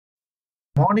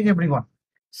Morning, everyone.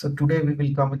 So today we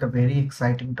will come with a very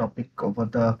exciting topic over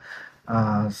the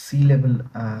sea level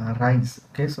rise.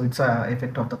 Okay, so it's a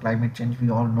effect of the climate change we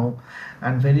all know,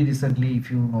 and very recently, if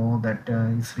you know that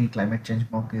history climate change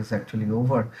month is actually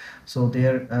over, so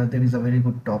there is a very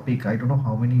good topic. I don't know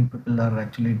how many people are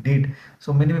actually did.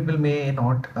 So many people may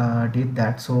not did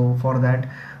that. So for that,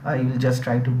 I will just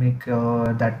try to make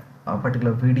that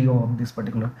particular video on this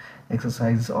particular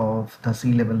exercise of the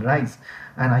sea level rise,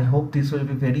 and I hope this will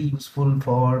be very useful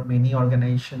for many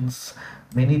organizations,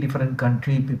 many different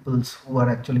country peoples who are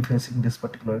actually facing this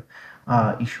particular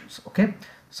issues. Okay,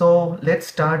 so let's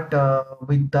start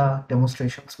with the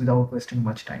demonstrations without wasting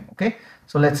much time. Okay,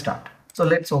 so let's start. So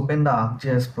let's open the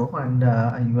ArcGIS Pro, and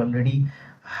you already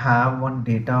have one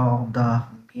data of the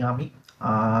Miami.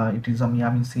 It is a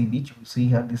Miami Sea Beach. You see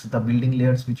here, this is the building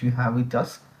layers which we have with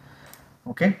us.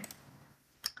 Okay,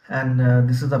 and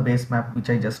this is the base map which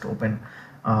I just opened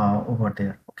over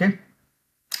there. Okay,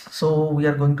 so we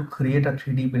are going to create a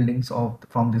 3D buildings of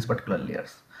from these particular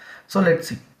layers. So let's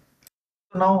see.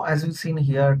 So now, as you've seen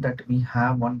here, that we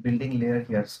have one building layer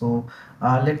here. So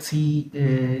let's see,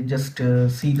 just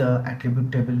see the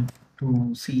attribute table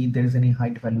to see if there is any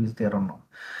height value is there or not.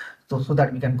 So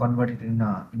that we can convert it in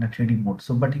a 3D mode.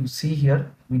 So but you see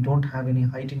here, we don't have any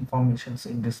height informations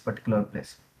in this particular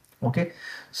place. Okay,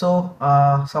 so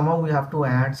somehow we have to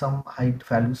add some height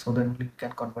value so then we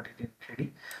can convert it in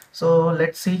 3D. So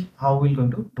let's see how we're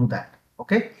going to do that.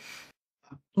 Okay,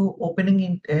 to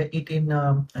opening it in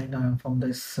from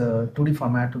this 2D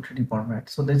format to 3D format.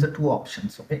 So there's a two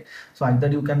options. Okay, so either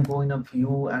you can go in a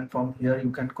view, and from here you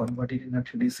can convert it in a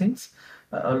 3D scenes,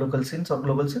 local scenes or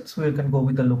global scenes. So you can go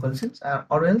with the local scenes,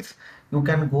 or else you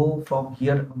can go from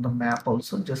here on the map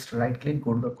also. Just right click,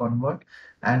 go to the convert,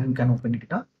 and you can open it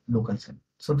in a local scene.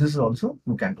 So this is also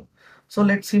you can do. So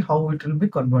let's see how it will be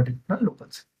converted in a local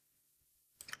scene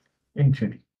in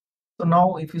 3D. So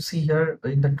now if you see here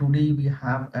in the 2D, we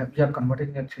are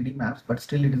converting a 3D maps, but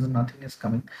still it is nothing is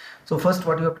coming. So first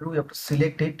what you have to do, you have to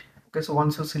select it. Okay, so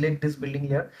once you select this building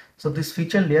layer, so this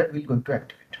feature layer will going to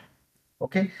activate.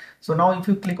 Okay, so now if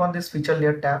you click on this feature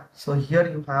layer tab, so here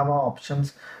you have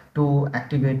options to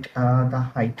activate the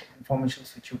height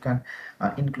informations which you can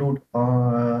include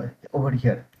over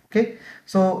here. Okay,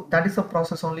 so that is the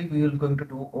process only we will going to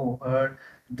do over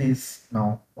this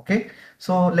now. Okay,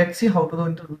 so let's see how to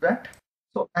going to do that.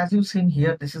 So as you've seen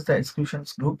here, this is the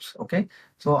exclusions groups. Okay,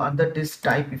 so under this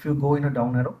type, if you go in a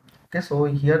down arrow, okay, so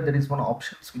here there is one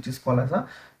options which is called as a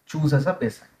choose as a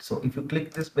base site. So if you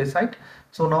click this base site,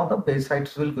 so now the base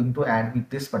sites will going to add with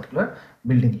this particular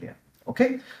building layer.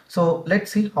 Okay, so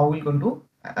let's see how we're going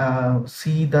to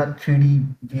see the 3D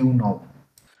view now.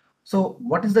 So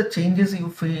what is the changes you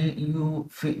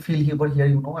feel over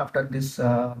here, after this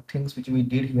things which we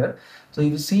did here. So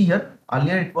you see here,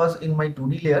 earlier it was in my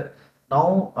 2D layer.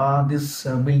 Now this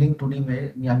building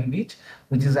 2D Miami Beach,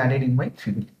 which is added in my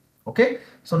 3D. Okay,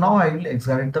 so now I will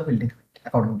exaggerate the building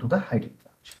according to the height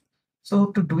information. So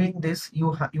to doing this,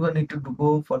 you will need to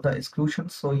go for the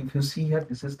exclusions. So if you see here,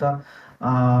 this is the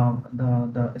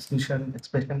exclusion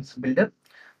expressions builder.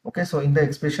 Okay, so in the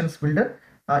expressions builder,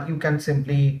 you can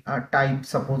simply type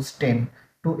suppose 10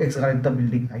 to exaggerate the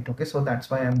building height. Okay, so that's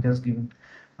why I'm just giving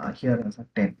here as a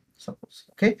 10 suppose.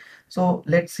 Okay, so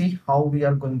let's see how we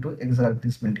are going to exaggerate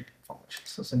this building information.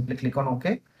 So simply click on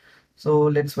OK. So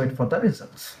let's wait for the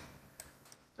results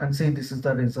and see, this is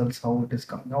the results how it is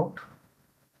coming out.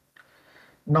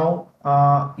 Now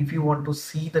if you want to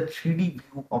see the 3D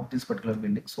view of this particular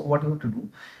building, so what you have to do,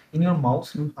 in your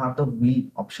mouse you have the wheel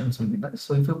options will be there.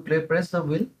 So if you press the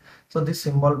wheel, so this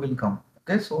symbol will come.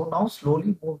 Okay, so now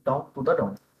slowly move down to the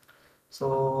down,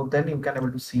 so then you can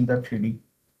able to see the 3D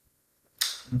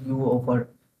view over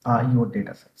your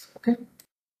data sets. Okay,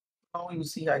 now you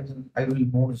see I will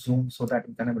more zoom so that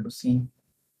you can able to see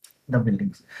the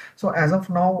buildings. So as of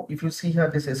now, if you see here,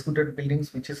 this excluded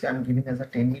buildings which is I'm giving as a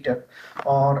 10 meter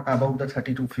or about the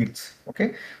 32 feet.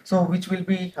 Okay, so which will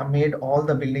be made, all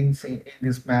the buildings in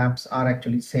these maps are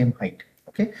actually same height.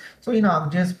 Okay, so in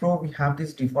ArcGIS Pro we have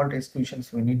these default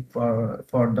exclusions we need for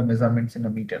the measurements in a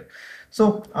meter.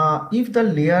 So if the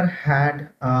layer had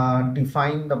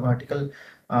defined the vertical,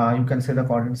 you can say the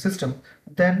coordinate system,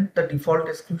 then the default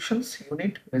exclusions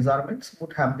unit measurements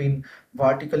would have been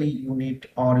vertically unit,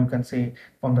 or you can say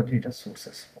from the data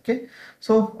sources. Okay,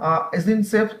 so as in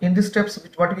this steps,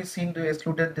 what we seen, to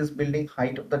excluded this building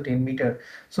height of the 10 meter,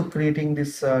 so creating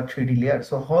this 3D layer.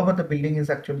 So however the building is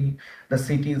actually, the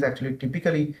city is actually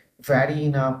typically vary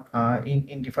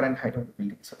in different height of the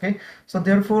buildings. Okay, so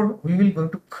therefore we will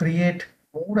going to create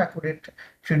more accurate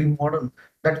 3D model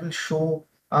that will show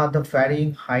the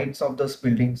varying heights of those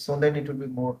buildings, so then it will be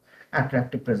more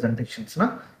attractive presentations.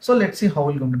 Now, so let's see how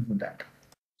we're going to do that.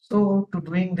 So to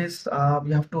doing this,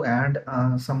 we have to add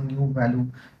some new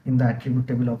value in the attribute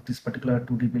table of this particular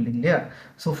 2D building layer.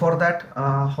 So for that,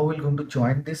 how we're going to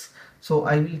join this? So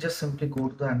I will just simply go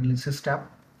to the analysis tab.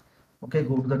 Okay,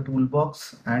 go to the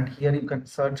toolbox, and here you can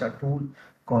search a tool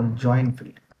called join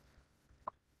field.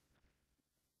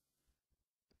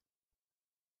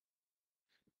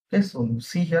 Okay, so you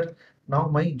see here now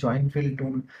my join field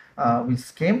tool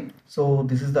which came. So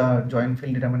this is the join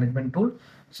field data management tool.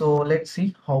 So let's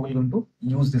see how we're going to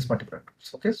use this particular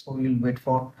tool. Okay, so we'll wait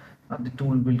for the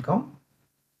tool will come.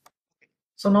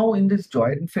 So now in this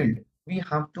join field, we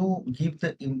have to give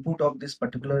the input of this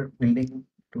particular building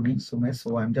to resume.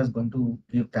 So I'm just going to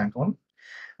give that one.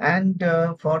 And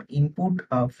for input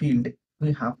field,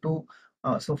 we have to,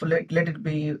 so for let it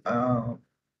be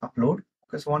upload.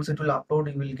 Because once it will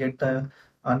upload, you will get the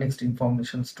next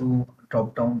informations to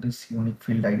drop down this unique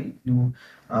field ID, new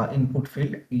input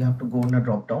field. You have to go in a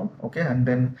drop down. Okay, and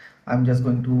then I'm just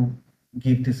going to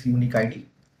give this unique ID.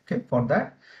 Okay, for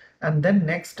that. And then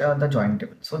next the join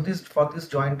table. So this for this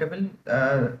join table,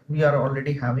 we are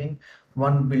already having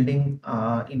one building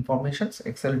informations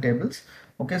Excel tables.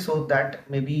 Okay, so that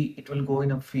maybe it will go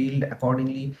in a field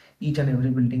accordingly. Each and every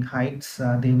building heights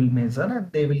they will measure,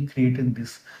 and they will create in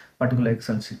this particular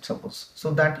Excel sheet, suppose.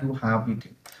 So that you have with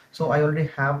you. So I already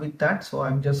have with that. So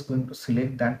I'm just going to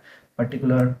select that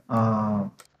particular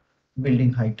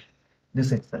building height,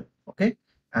 this Excel. Okay,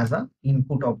 as a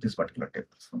input of this particular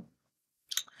table.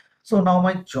 So now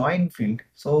my join field.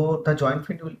 So the join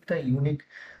field will be the unique,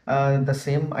 the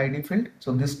same ID field.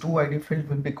 So this two ID field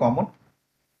will be common.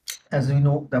 As we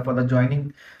know that for the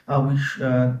joining,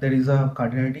 there is a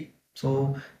cardinality.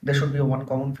 So there should be a one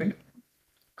common field.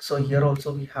 So here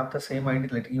also we have the same ID,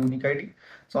 like unique ID.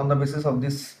 So on the basis of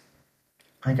this,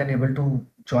 I can able to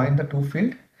join the two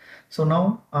field. So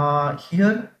now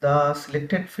here the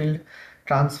selected field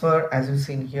transfer, as you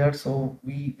seen here. So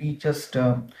we just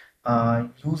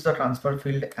use the transfer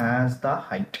field as the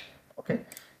height. Okay,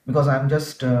 because I'm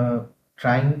just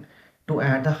trying to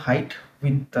add the height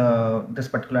with this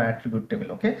particular attribute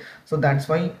table. Okay, so that's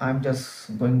why I'm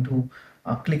just going to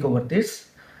click over this,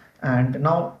 and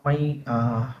now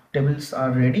my tables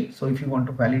are ready. So if you want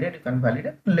to validate, you can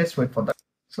validate. Let's wait for that.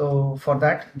 So for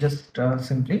that, just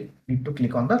simply need to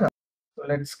click on the run. So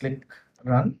let's click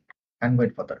run and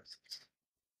wait for the results.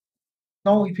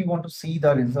 Now, if you want to see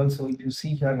the results, so if you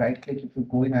see here, right click, if you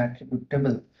go in attribute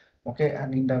table, okay,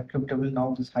 and in the attribute table,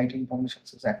 now this height information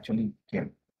is actually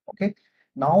came. Okay,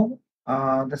 now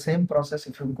the same process,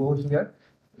 if you go here,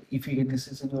 if you, this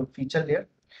is in your feature layer.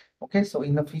 Okay, so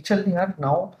in the feature layer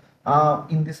now,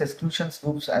 in this exclusions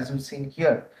groups, as you see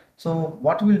here, so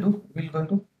what we'll do, we're going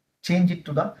to change it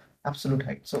to the absolute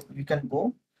height. So you can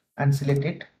go and select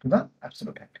it to the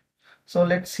absolute height. So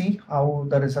let's see how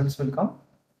the results will come.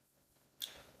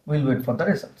 We'll wait for the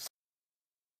results.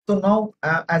 So now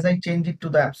as I change it to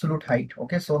the absolute height,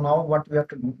 okay, so now what we have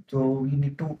to do, so we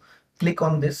need to click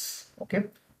on this, okay,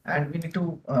 and we need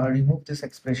to remove these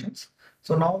expressions.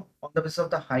 So now on the basis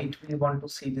of the height, we want to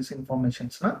see these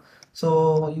informations now.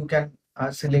 So you can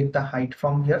select the height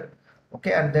from here,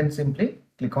 okay, and then simply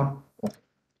click on OK.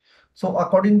 So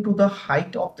according to the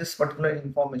height of this particular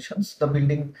informations, the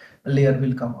building layer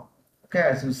will come up. Okay,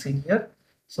 as you see here.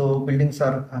 So buildings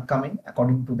are coming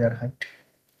according to their height.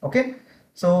 Okay.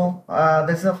 So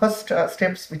this is the first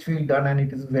steps which we've done, and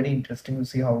it is very interesting to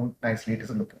see how nicely it is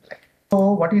looking like.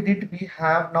 So what we did, we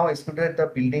have now excluded the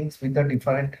buildings with the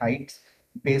different heights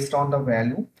based on the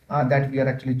value that we are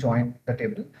actually joined the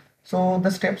table. So the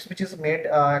steps which is made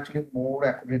actually more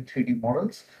accurate 3D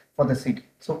models for the city.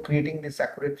 So creating this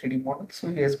accurate 3D models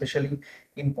will be especially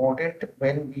important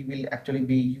when we will actually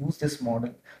be use this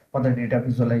model for the data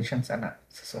visualizations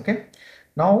analysis. Okay.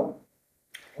 Now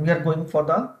we are going for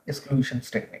the exclusions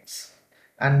techniques,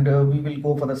 and we will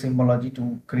go for the symbology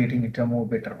to creating it a more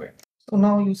better way. So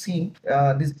now you see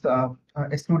this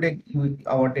excluded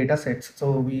our data sets.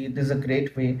 So we this is a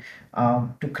great way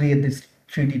to create this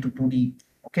 3D to 2D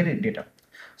okay data.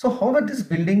 So however these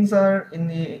buildings are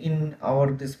in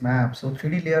our this map, so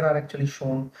 3D layer are actually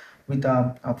shown with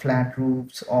a flat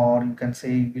roofs, or you can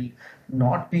say will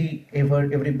not be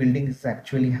every building is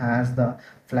actually has the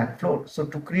flat floor. So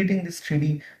to creating this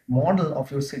 3D model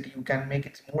of your city, you can make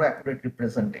it more accurate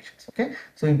representations. Okay,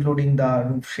 so including the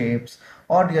roof shapes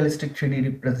or realistic 3D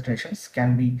representations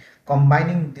can be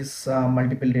combining this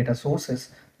multiple data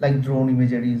sources like drone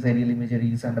imageries, aerial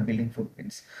imageries, and the building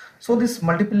footprints. So this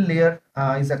multiple layer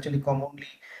is actually commonly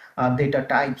data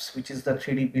types, which is the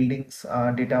 3D buildings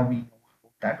data we know.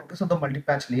 that. Okay, so the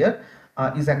multi-patch layer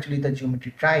is actually the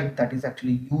geometry type that is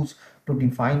actually used to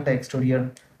define the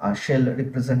exterior shell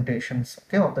representations,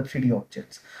 okay, of the 3D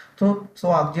objects. So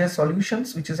ArcGIS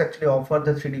solutions, which is actually offer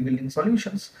the 3D building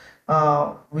solutions,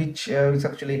 which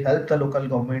actually help the local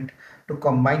government to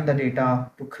combine the data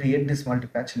to create this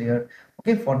multi-patch layer.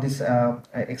 Okay, for this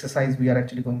exercise, we are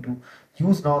actually going to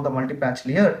use now the multi-patch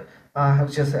layer,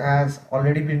 which has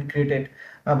already been created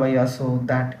by us, so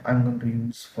that I'm going to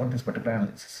use for this particular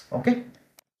analysis. Okay,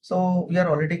 so we are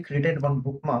already created one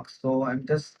bookmark, so I'm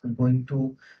just going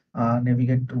to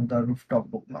navigate to the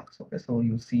rooftop bookmarks. Okay, so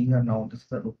you see here now this is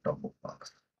the rooftop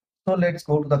bookmarks. So let's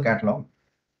go to the catalog,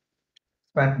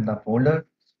 expand the folder,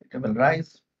 suitable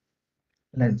rise,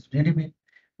 let's GDB.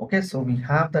 Okay, so we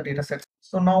have the data set.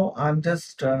 So now I'm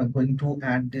just going to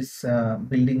add this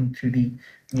building 3D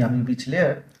Miami Beach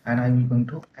layer, and I'm going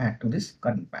to add to this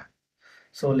current map.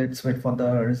 So let's wait for the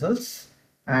results,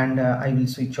 and I will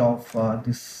switch off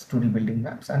this 2D building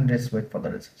maps and let's wait for the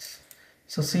results.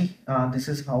 So see, this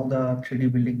is how the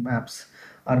 3D building maps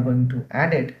are going to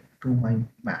add it to my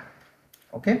map.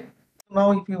 Okay.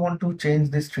 Now if you want to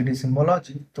change this 3D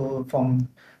symbology, so from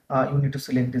you need to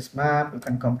select this map, you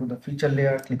can come to the feature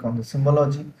layer, click on the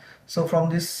symbology. So from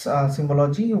this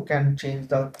symbology you can change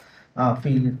the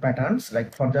field patterns.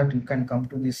 Like for that you can come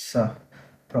to this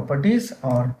properties,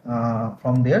 or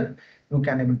from there you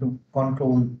can able to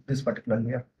control this particular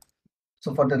layer.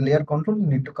 So for the layer control you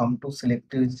need to come to select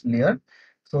this layer.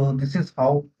 So this is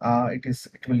how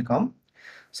it will come.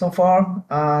 So for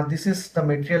this is the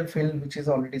material fill which is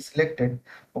already selected.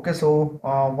 Okay, so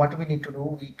what we need to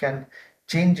do, we can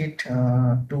change it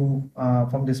to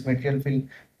from this material fill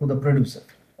to the producer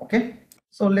fill. Okay,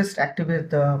 so let's activate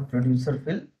the producer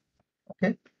fill.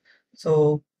 Okay,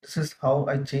 so this is how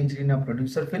I changed in a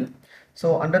producer fill.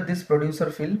 So under this producer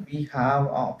fill we have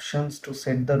options to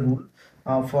set the rule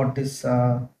for this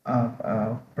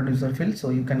producer fill. So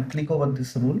you can click over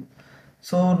this rule.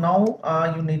 So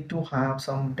now you need to have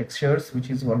some textures which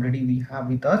is already we have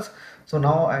with us. So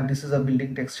now, and this is a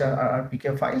building texture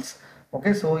RPK files.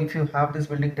 Okay, so if you have this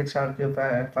building texture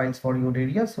RPK files for your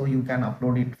area, so you can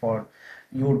upload it for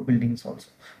your buildings also.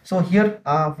 So here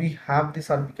we have this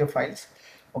RPK files.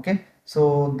 Okay,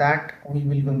 so that we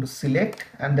will going to select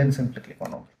and then simply click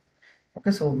on OK.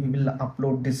 Okay, so we will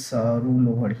upload this rule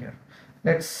over here.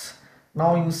 Let's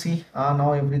now you see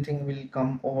now everything will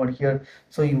come over here,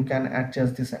 so you can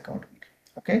adjust this account.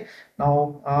 Okay,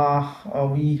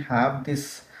 now we have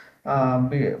this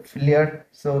layer,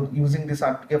 so using this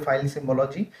RPK file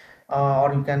symbology,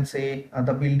 or you can say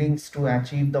the buildings to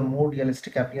achieve the more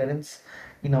realistic appearance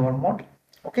in our model.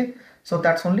 Okay, so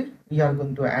that's only we are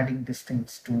going to adding these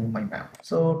things to my map.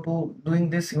 So to doing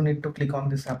this you need to click on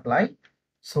this apply,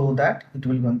 so that it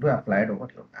will going to apply it over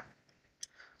your map.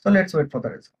 So let's wait for the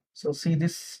result. So see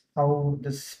this how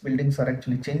this buildings are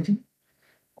actually changing.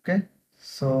 Okay,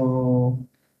 so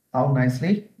how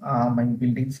nicely my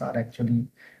buildings are actually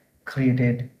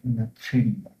created in a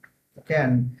 3D mode. Okay,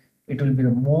 and it will be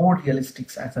more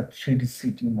realistic as a 3D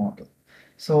city model.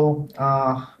 So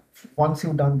once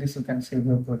you've done this, you can save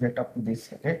your project up to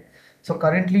this. Okay, so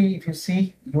currently if you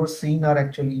see, your scene are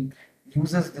actually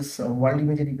uses this world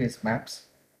imagery based maps.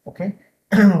 Okay,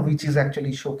 which is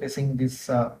actually showcasing this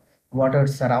water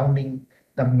surrounding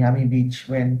the Miami beach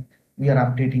when we are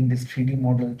updating this 3D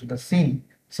model to the scene.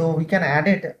 So we can add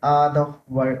it the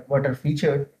water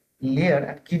feature layer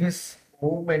and give us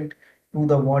movement to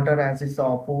the water as is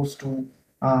opposed to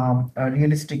a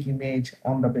realistic image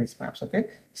on the base maps. Okay,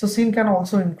 so scene can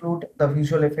also include the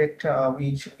visual effect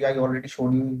which I already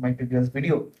showed you in my previous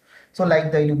video. So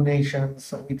like the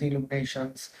illuminations, with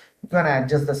illuminations you can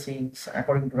adjust the scenes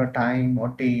according to the time or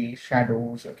day,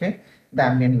 shadows, okay, the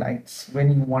ambient lights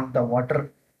when you want the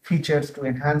water features to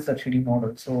enhance the 3D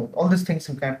model. So all these things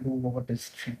you can do over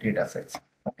this 3D data sets.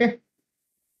 Okay,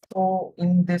 so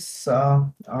in this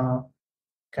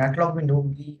catalog window,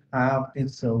 we have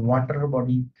this water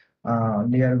body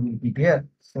layer will be there.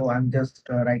 So I'm just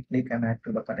right click and add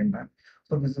to the current map.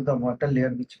 So this is the water layer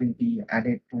which will be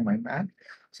added to my map.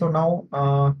 So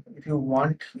now if you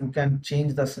want, you can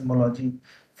change the symbology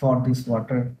for this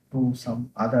water to some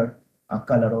other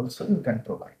color also you can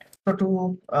provide. So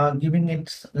to giving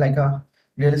it like a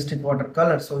realistic water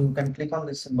color, so you can click on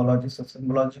this symbology. So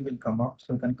symbology will come up.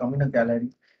 So you can come in a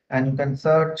gallery and you can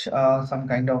search some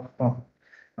kind of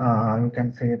you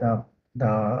can say the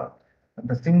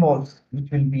the symbols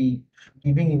which will be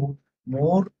giving you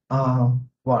more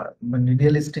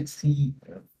realistic sea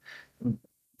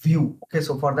view. Okay,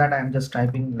 so for that I am just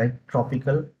typing like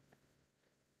tropical.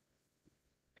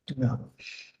 Yeah.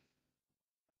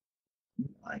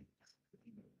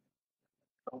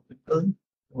 tropical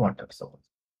water. So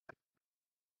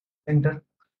enter.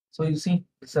 So you see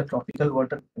it's a tropical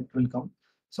water, it will come.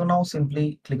 So now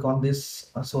simply click on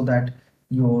this so that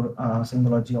your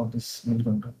symbology of this will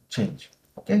going to change.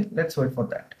 Okay, let's wait for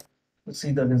that. You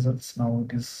see the results now,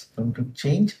 it is going to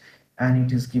change and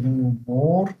it is giving you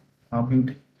more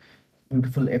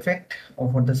beautiful effect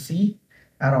over the sea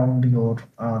around your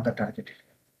the target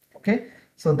area. Okay,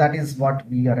 so that is what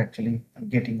we are actually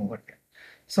getting over here.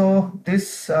 So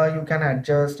this you can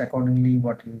adjust accordingly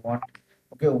what you want.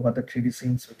 Okay, over the 3D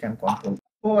scenes we can control.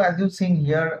 So as you've seen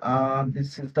here,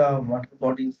 this is the water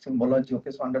body symbology.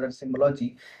 Okay, so under the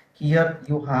symbology, here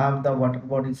you have the water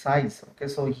body size. Okay,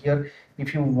 so here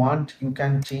if you want, you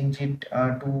can change it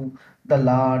to the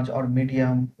large or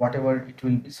medium, whatever it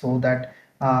will be, so that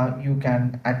you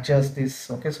can adjust this.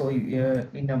 Okay, so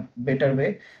in a better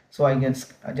way. So I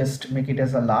guess I just make it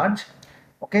as a large.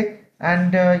 Okay,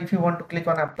 and if you want to click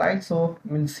on apply, so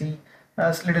you will see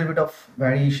a little bit of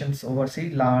variations over,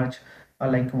 see large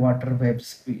like water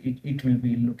webs, it will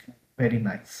be looking very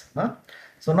nice, huh?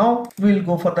 So now we'll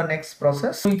go for the next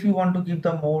process. So if you want to give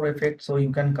the more effect, so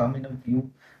you can come in a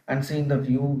view and see in the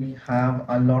view we have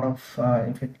a lot of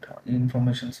effect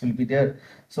informations will be there.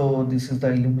 So this is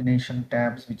the illumination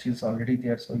tabs which is already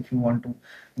there. So if you want to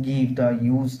give the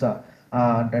use the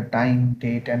time,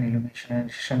 date and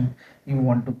illumination you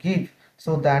want to give,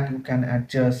 so that you can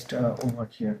adjust over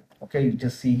here. Okay, you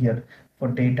just see here for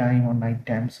daytime or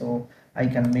nighttime. So I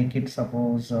can make it,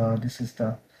 suppose this is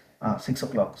the 6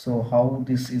 o'clock. So how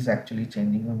this is actually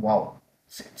changing, wow,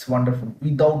 it's wonderful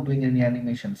without doing any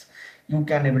animations. You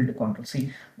can able to control,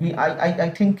 see I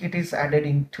think it is added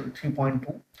into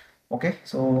 3.2. Okay,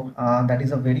 so that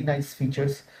is a very nice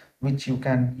features which you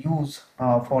can use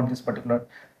for this particular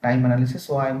time analysis.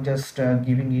 So I'm just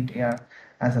giving it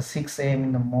as a 6 a.m.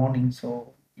 in the morning,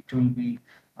 so it will be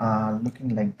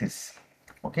looking like this.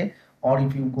 Okay, or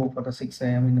if you go for the 6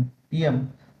 a.m. in the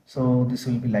PM, so this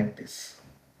will be like this.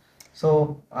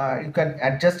 So you can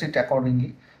adjust it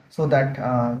accordingly, so that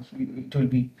it will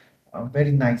be a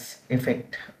very nice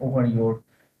effect over your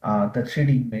the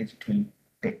 3D image it will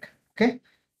take. Okay,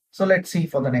 so let's see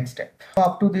for the next step. So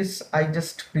up to this I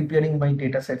just preparing my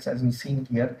data sets as we seen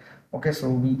here. Okay,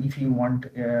 so if you want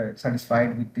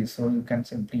satisfied with this, so you can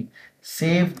simply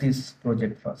save this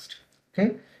project first.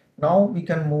 Okay, now we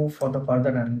can move for the further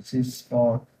analysis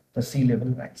for the sea level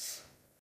rise.